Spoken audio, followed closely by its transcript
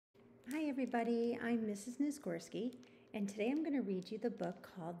everybody, I'm Mrs. Niezgorski, and today I'm going to read you the book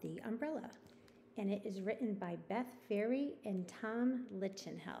called The Umbrella, and it is written by Beth Ferry and Tom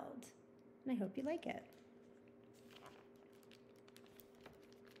Lichtenheld, and I hope you like it.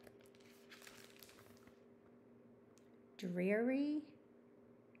 Dreary,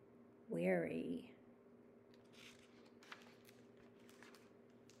 wary,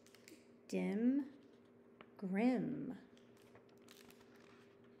 dim, grim,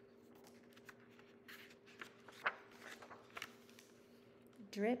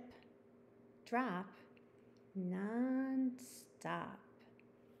 drip, drop, non-stop.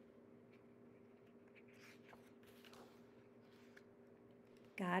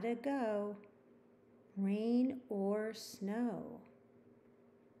 Gotta go, rain or snow.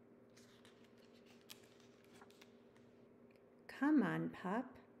 Come on, pup,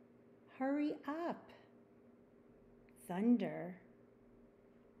 hurry up. Thunder,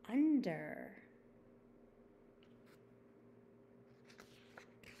 under.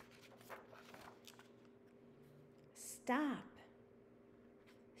 Stop,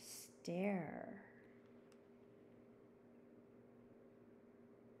 stare.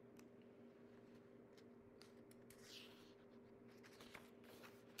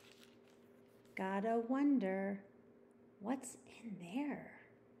 Gotta wonder, what's in there?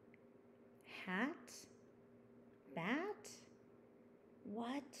 Hat? Bat?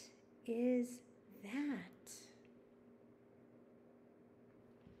 What is that?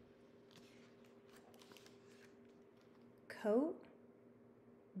 Coat?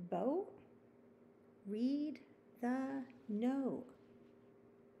 Boat? Read the note.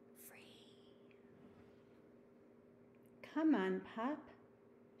 Free. Come on, pup.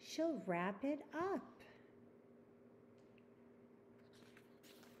 She'll wrap it up.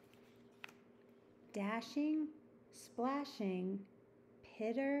 Dashing, splashing,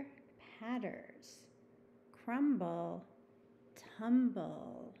 pitter patters, crumble,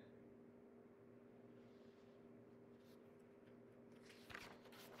 tumble.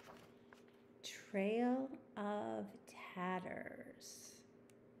 Trail of tatters.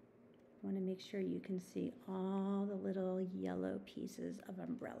 I want to make sure you can see all the little yellow pieces of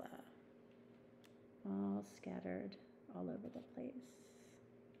umbrella, all scattered all over the place.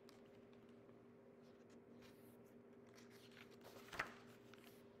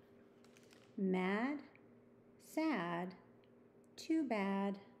 Mad, sad, too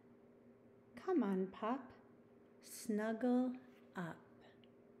bad. Come on, pup, snuggle up.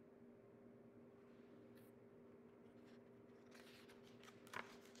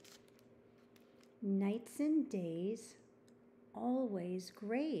 Nights and days always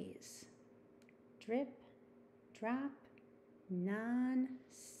graze. Drip, drop,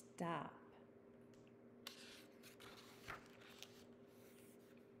 non-stop.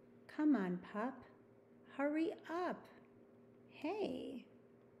 Come on, pup, hurry up. Hey,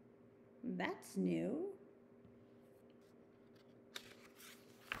 that's new.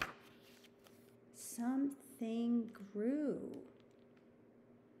 Something grew.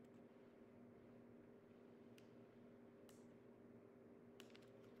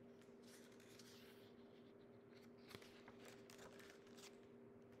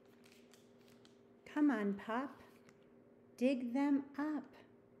 Come on, pup, dig them up.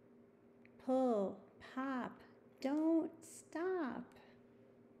 Pull, pop, don't stop.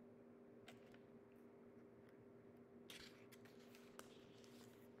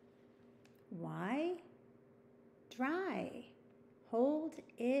 Why? Dry, hold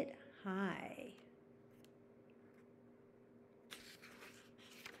it high.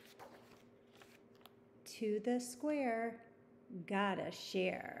 To the square, gotta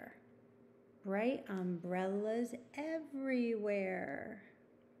share. Bright umbrellas everywhere.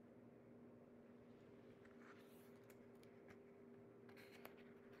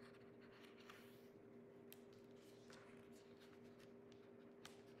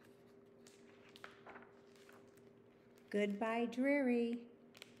 Goodbye dreary,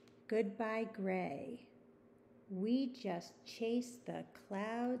 goodbye gray. We just chase the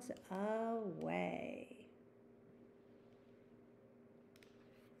clouds away.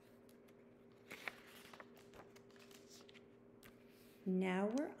 Now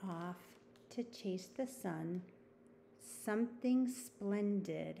we're off to chase the sun. Something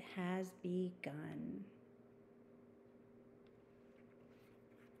splendid has begun.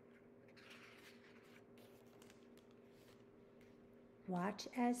 Watch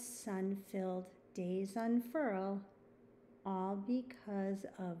as sun-filled days unfurl, all because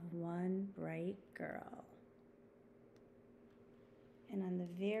of one bright girl. And on the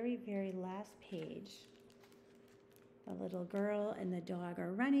very, very last page, A little girl and the dog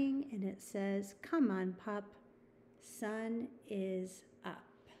are running, and it says, "Come on, pup, sun is up."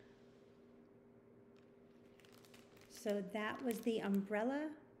 So that was the umbrella,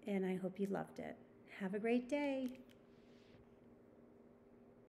 and I hope you loved it. Have a great day.